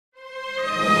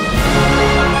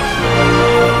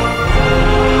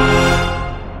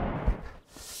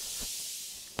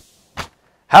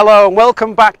Hello and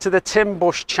welcome back to the Tim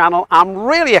Bush channel. I'm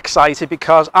really excited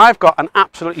because I've got an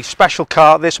absolutely special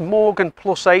car, this Morgan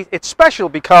Plus 8. It's special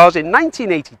because in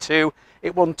 1982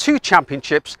 it won 2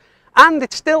 championships and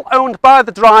it's still owned by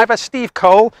the driver Steve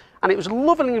Cole, and it was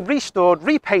lovingly restored,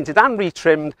 repainted and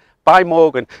retrimmed by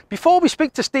Morgan. Before we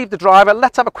speak to Steve the driver,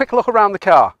 let's have a quick look around the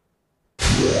car.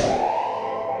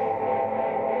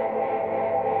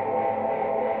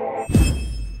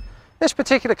 This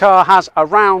particular car has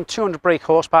around 200 brake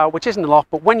horsepower, which isn't a lot,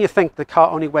 but when you think the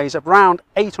car only weighs around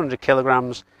 800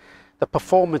 kilograms, the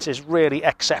performance is really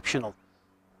exceptional.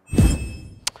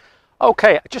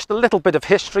 Okay, just a little bit of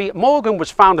history. Morgan was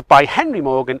founded by Henry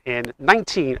Morgan in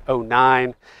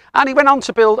 1909, and he went on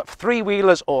to build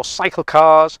 3-wheelers or cycle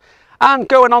cars, and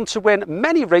going on to win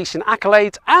many racing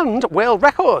accolades and world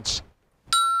records.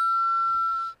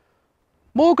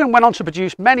 Morgan went on to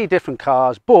produce many different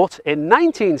cars, but in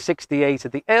 1968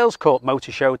 at the Earls Court Motor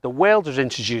Show, the world was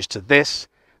introduced to this,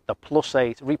 the Plus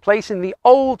 8, replacing the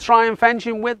old Triumph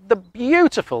engine with the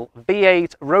beautiful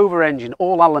V8 Rover engine,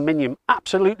 all aluminium,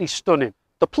 absolutely stunning.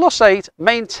 The Plus 8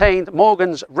 maintained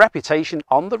Morgan's reputation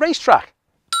on the racetrack.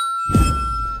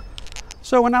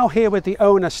 So we're now here with the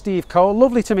owner, Steve Cole.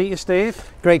 Lovely to meet you, Steve.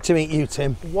 Great to meet you,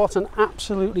 Tim. What an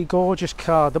absolutely gorgeous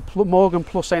car, the Morgan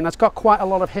Plus 8. And it's got quite a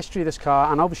lot of history, this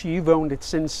car, and obviously you've owned it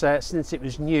since it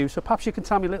was new. So perhaps you can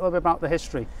tell me a little bit about the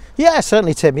history. Yeah,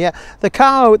 certainly, Tim. Yeah, the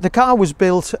car was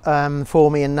built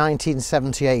for me in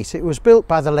 1978. It was built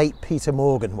by the late Peter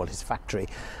Morgan, well, his factory,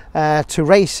 to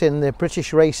race in the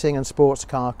British Racing and Sports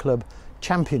Car Club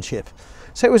Championship.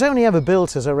 So it was only ever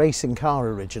built as a racing car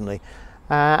originally.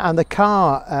 And the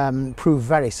car proved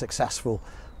very successful,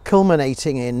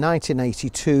 culminating in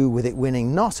 1982 with it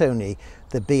winning not only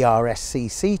the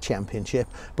BRSCC Championship,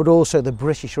 but also the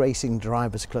British Racing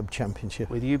Drivers Club Championship.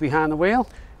 With you behind the wheel?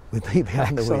 With me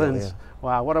behind the wheel, yeah.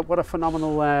 Wow, what a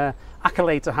phenomenal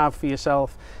accolade to have for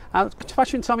yourself.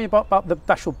 Perhaps you can tell me about the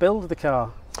actual build of the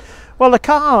car. Well, the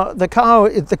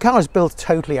car is built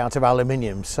totally out of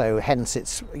aluminium, so hence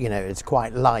it's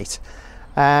quite light.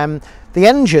 The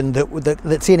engine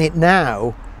that's in it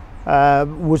now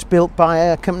was built by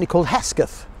a company called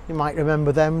Hesketh. You might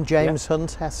remember them, James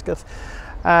Hunt, Hesketh.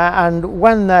 And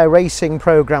when their racing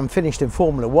programme finished in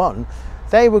Formula 1,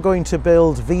 they were going to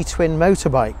build V-twin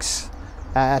motorbikes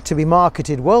to be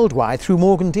marketed worldwide through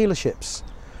Morgan dealerships.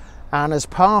 And as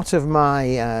part of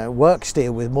my works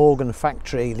deal with Morgan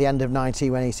factory, the end of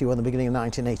 1981, the beginning of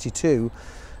 1982,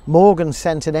 Morgan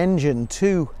sent an engine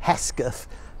to Hesketh.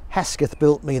 Hesketh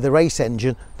built me the race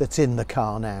engine that's in the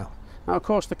car now. Now, of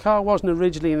course, the car wasn't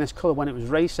originally in this colour when it was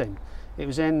racing. It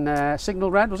was in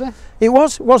signal red, was it? It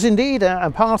was indeed.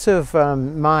 And part of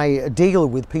my deal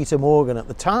with Peter Morgan at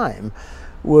the time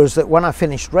was that when I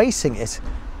finished racing it,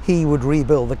 he would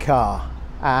rebuild the car.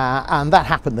 And that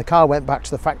happened. The car went back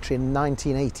to the factory in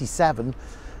 1987,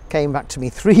 came back to me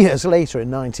 3 years later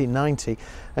in 1990.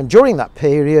 And during that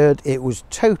period, it was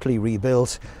totally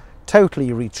rebuilt, totally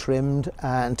retrimmed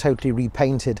and totally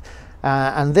repainted,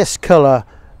 and this colour,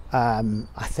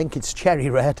 I think it's cherry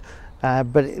red,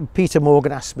 but Peter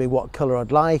Morgan asked me what colour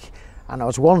I'd like, and I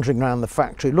was wandering around the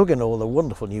factory looking at all the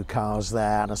wonderful new cars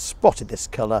there, and I spotted this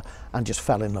colour and just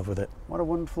fell in love with it. What a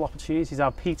wonderful opportunity to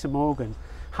have Peter Morgan,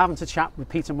 having to chat with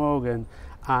Peter Morgan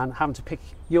and having to pick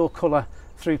your colour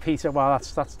through Peter. Wow,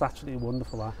 that's absolutely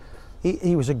wonderful, that.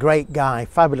 He was a great guy,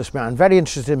 fabulous man, very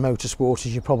interested in motorsport,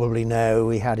 as you probably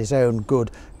know. He had his own good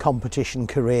competition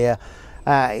career.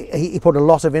 He put a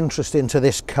lot of interest into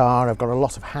this car. I've got a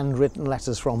lot of handwritten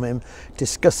letters from him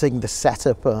discussing the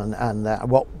setup and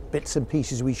what bits and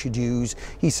pieces we should use.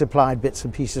 He supplied bits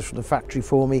and pieces from the factory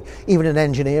for me, even an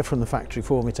engineer from the factory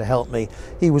for me to help me.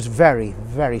 He was very,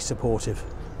 very supportive.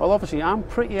 Well, obviously, I'm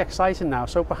pretty excited now,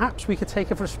 so perhaps we could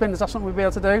take it for a spin. Is that something we'll be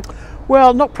able to do?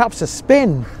 Well, not perhaps a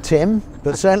spin, Tim,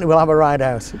 but certainly we'll have a ride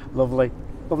out. Lovely.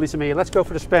 Lovely to meet you. Let's go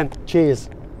for the spin.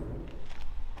 Cheers.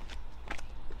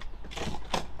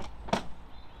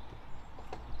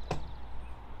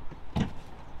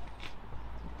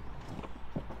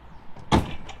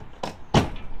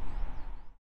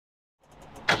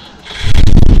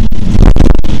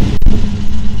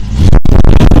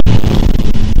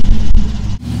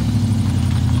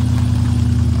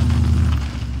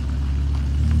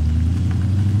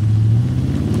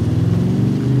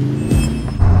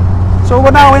 So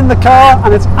we're now in the car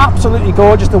and it's absolutely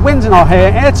gorgeous. The wind's in our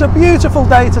hair. It's a beautiful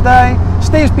day today.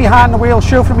 Steve's behind the wheel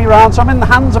chauffeuring me around, so I'm in the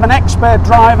hands of an expert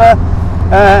driver.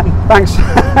 Thanks.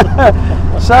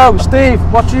 So, Steve,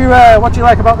 what do you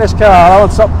like about this car? Oh,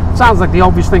 it sounds like the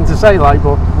obvious thing to say, like,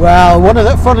 but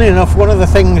well, funnily enough, one of the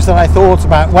things that I thought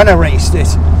about when I raced it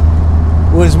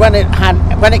was when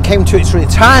it came to its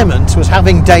retirement, was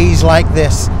having days like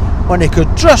this when it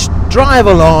could just drive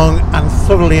along and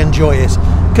thoroughly enjoy it,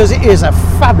 because it is a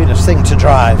fabulous thing to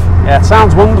drive. Yeah, it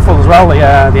sounds wonderful as well,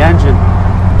 the engine.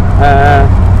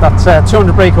 That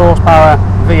 200 brake horsepower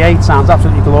V8 sounds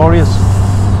absolutely glorious.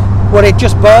 Well, it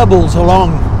just burbles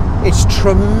along. It's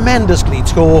tremendously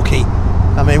torquey.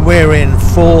 I mean, we're in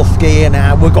 4th gear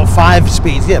now. We've got 5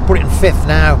 speeds. Yeah, put it in 5th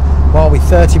now while we're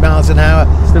 30 miles an hour.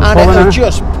 Still and pulling, it'll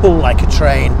just pull like a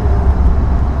train.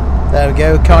 There we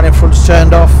go, car in front's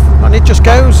turned off, and it just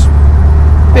goes.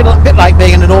 Bit like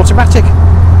being in an automatic.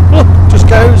 Look, just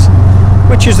goes.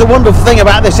 Which is the wonderful thing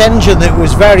about this engine, that it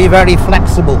was very, very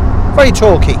flexible, very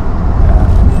torquey.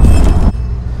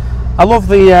 I love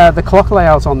the clock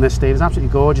layout on this, Steve. It's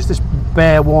absolutely gorgeous. This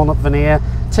bare walnut veneer,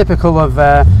 typical of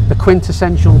the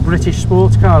quintessential British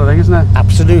sports car, I think, isn't it?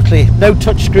 Absolutely. No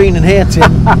touchscreen in here,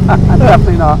 Tim.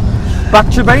 Definitely not. Back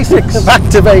to basics. Back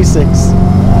to basics.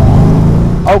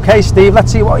 Okay, Steve,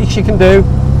 let's see what she can do.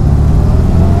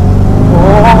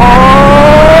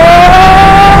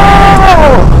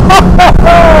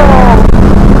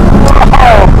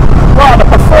 Wow, the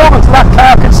performance of that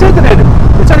car, considering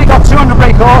it's only got 200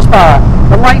 brake horsepower,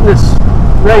 the lightness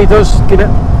really does give it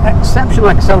exceptional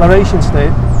acceleration,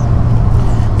 Steve.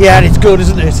 Yeah, and it's good,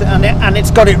 isn't it? And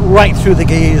it's got it right through the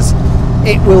gears.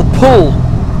 It will pull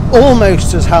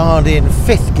almost as hard in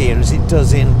 5th gear as it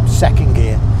does in 2nd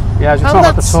gear. Yeah, as you talk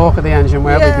about the torque of the engine,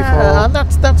 where we before. And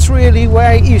that's really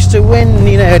where it used to win,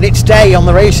 you know, in its day on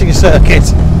the racing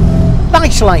circuit.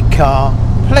 Nice light car,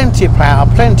 plenty of power,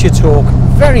 plenty of torque,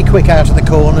 very quick out of the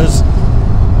corners.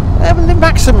 The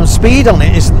maximum speed on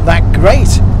it isn't that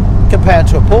great compared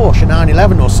to a Porsche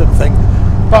 911 or something.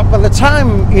 But by the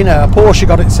time, you know, a Porsche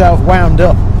got itself wound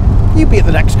up, you'd be at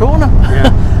the next corner.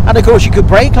 Yeah. And of course you could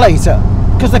brake later,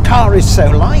 because the car is so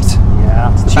light.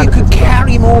 Yeah, so you could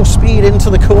carry more speed into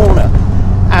the corner,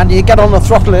 and you get on the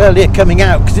throttle earlier coming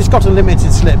out, because it's got a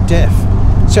limited slip diff.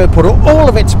 So put all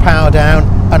of its power down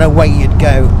and away you'd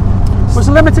go. Was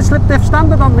the limited slip diff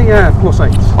standard on the Plus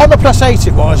 8? On the Plus 8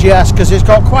 it was, yes, because it's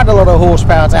got quite a lot of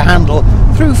horsepower to handle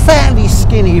through fairly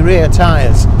skinny rear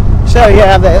tyres. So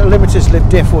yeah, the limited slip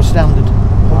diff was standard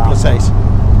on Plus 8.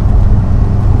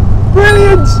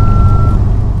 Brilliant!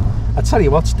 I tell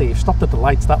you what, Steve, stop at the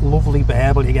lights. That lovely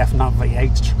babble you get from that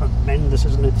V8 is tremendous,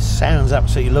 isn't it? Sounds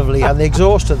absolutely lovely. And the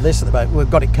exhaust of this, we've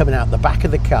got it coming out the back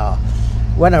of the car.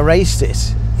 When I raced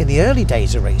it, in the early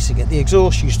days of racing it, the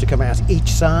exhaust used to come out each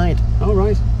side. Oh,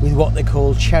 right. With what they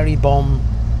call cherry bomb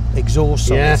exhaust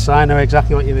on it. Yes, I know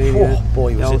exactly what you mean. Oh,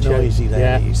 boy, was it noisy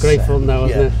there. Yeah, great fun though,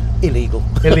 wasn't it? Illegal.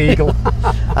 Illegal.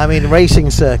 I mean, racing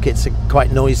circuits are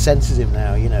quite noise sensitive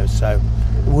now, you know, so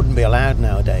it wouldn't be allowed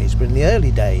nowadays. But in the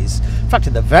early days, in fact,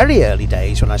 in the very early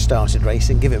days when I started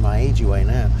racing, giving my age away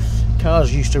now,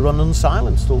 cars used to run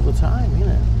unsilenced all the time, you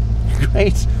know.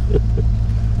 Great.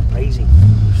 Crazy.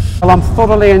 Well, I'm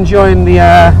thoroughly enjoying the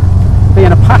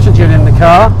being a passenger in the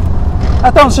car. I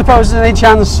don't suppose there's any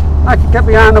chance I could get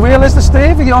behind the wheel, is there,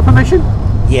 Steve, with your permission?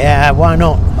 Yeah, why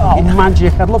not? Oh,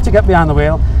 magic. I'd love to get behind the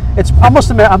wheel. I must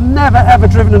admit, I've never ever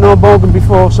driven an Morgan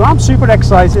before, so I'm super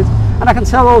excited, and I can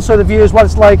tell also the viewers what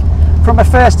it's like from a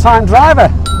first time driver.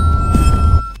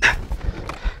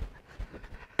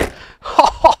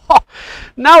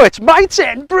 Now it's my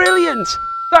turn. Brilliant.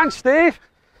 Thanks, Steve.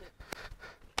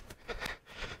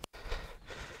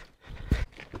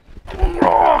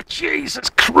 Oh, Jesus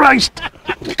Christ.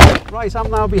 Right, I'm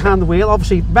now behind the wheel.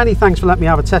 Obviously, many thanks for letting me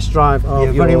have a test drive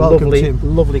of your very welcome,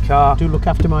 lovely car. Do look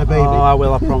after my baby. Oh, I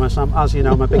will, I promise. As you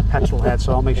know, I'm a big petrol head,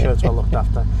 so I'll make sure it's well looked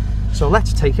after. So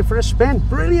let's take it for a spin.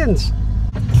 Brilliant.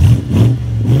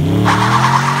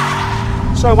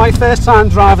 So my first time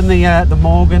driving the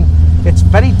Morgan. It's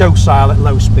very docile at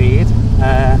low speed,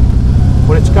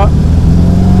 but it's got,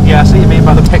 yeah, I see what you mean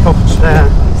by the pickups.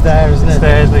 It's there, isn't it? It's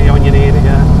there, isn't it, when you need it,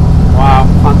 yeah. Wow,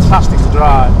 fantastic to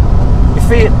drive. You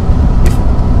feel,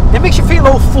 it makes you feel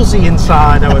all fuzzy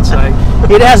inside, I would say.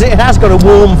 It has got a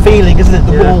warm feeling, isn't it?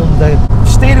 The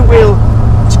steering wheel,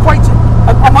 it's quite,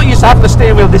 I'm not used to having the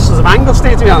steering wheel this is an angle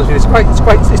steering, to be honest with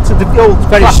you. It's to the old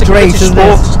very straight, isn't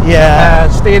it? Yeah.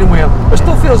 Steering wheel. But it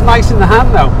still feels nice in the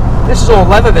hand though. This is all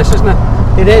leather, this, isn't it?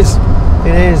 It is.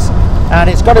 It is. And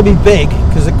it's got to be big,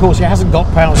 because of course it hasn't got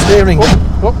power steering.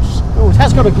 Whoops. Oh, it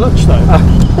has got a clutch though.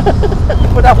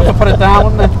 We'd have to put it down,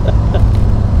 wouldn't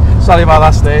it? Sorry about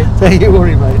that, Steve. Don't you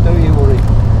worry, mate. Don't you worry.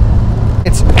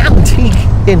 It's antique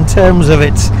in terms of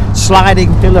its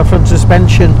sliding pillar front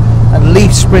suspension and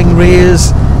leaf spring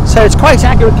rears. So it's quite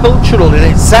agricultural in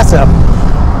its setup.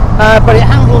 But it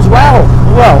handles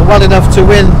well enough to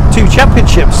win 2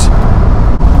 championships.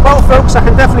 Well folks, I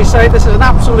can definitely say this is an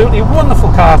absolutely wonderful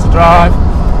car to drive,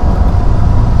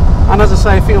 and as I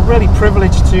say, I feel really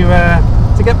privileged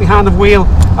to get behind the wheel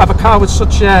of a car with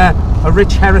such a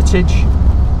rich heritage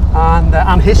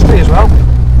and history as well.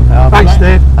 Thanks,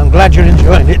 Steve. I'm glad you're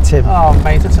enjoying it, Tim. Oh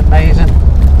mate, it's amazing.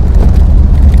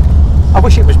 I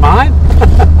wish it was mine.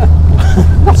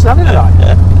 Not selling it,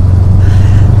 right?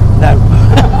 No.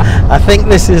 I think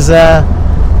this is a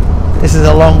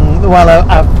long,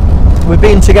 well, we've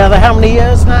been together how many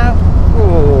years now?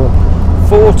 Oh,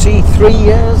 43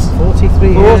 years.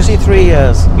 43 years. 43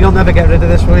 years. You'll never get rid of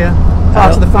this, will you?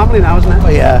 Part of the family now, isn't it? Oh,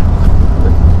 yeah.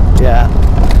 Yeah.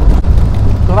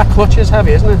 Well, that clutch is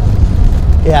heavy, isn't it?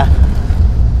 Yeah.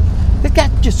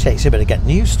 It just takes a bit of getting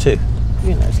used to.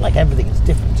 You know, it's like everything is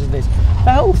different, isn't it?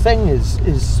 The whole thing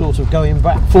is sort of going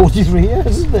back 43 years,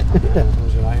 isn't it?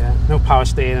 Right, yeah. No power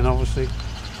steering, obviously.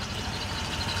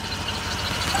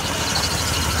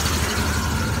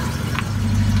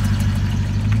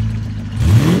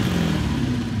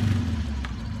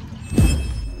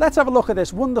 Let's have a look at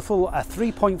this wonderful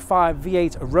 3.5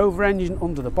 V8 Rover engine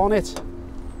under the bonnet.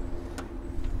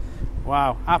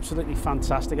 Wow, absolutely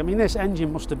fantastic. I mean, this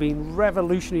engine must have been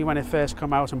revolutionary when it first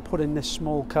came out and put in this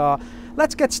small car.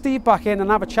 Let's get Steve back in and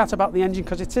have a chat about the engine,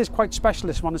 because it is quite special,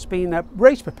 this one. It's been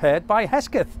race prepared by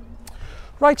Hesketh.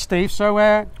 Right, Steve, so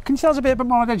can you tell us a bit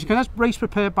more about the engine? Because that's race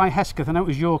prepared by Hesketh, and it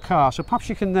was your car, so perhaps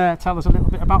you can tell us a little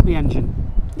bit about the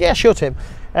engine. Yeah, sure, Tim.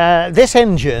 This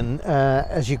engine,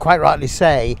 as you quite rightly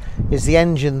say, is the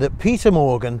engine that Peter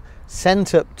Morgan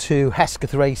sent up to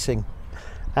Hesketh Racing,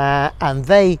 and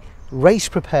they race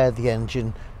prepared the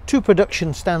engine to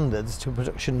production standards, to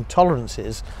production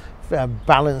tolerances,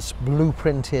 balanced,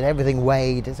 blueprinted, everything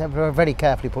weighed. It's very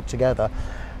carefully put together.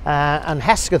 And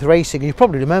Hesketh Racing, you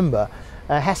probably remember,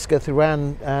 Hesketh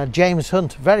ran James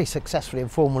Hunt very successfully in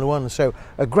Formula 1, so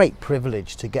a great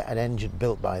privilege to get an engine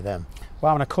built by them.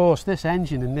 Wow, and of course this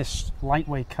engine in this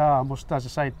lightweight car must, as I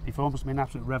said before, must have been an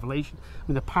absolute revelation. I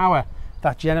mean, the power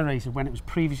that generated when it was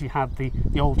previously had the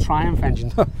old Triumph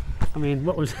engine. I mean,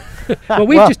 what was... well,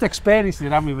 we've just experienced it,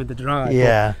 haven't we, with the drive?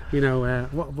 Yeah. But, you know,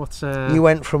 what's... You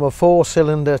went from a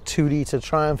 4-cylinder 2-litre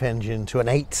Triumph engine to an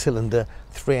 8-cylinder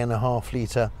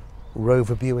 3.5-litre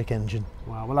Rover Buick engine.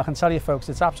 Wow, well, I can tell you folks,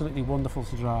 it's absolutely wonderful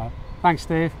to drive. Thanks,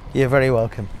 Steve. You're very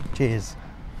welcome. Cheers.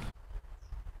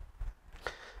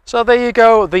 So there you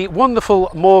go, the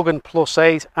wonderful Morgan Plus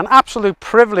 8. An absolute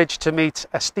privilege to meet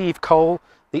Steve Cole,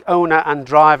 the owner and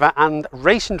driver and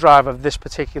racing driver of this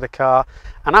particular car.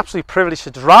 An absolute privilege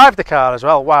to drive the car as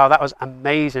well. Wow, that was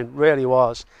amazing, really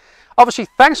was. Obviously,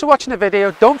 thanks for watching the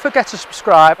video. Don't forget to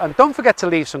subscribe and don't forget to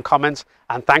leave some comments.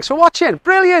 And thanks for watching.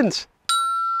 Brilliant!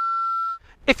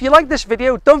 If you like this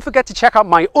video, don't forget to check out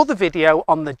my other video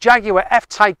on the Jaguar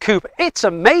F-Type Coupe. It's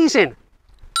amazing!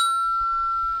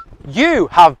 You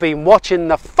have been watching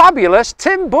the fabulous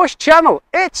Tim Bush channel.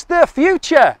 It's the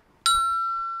future!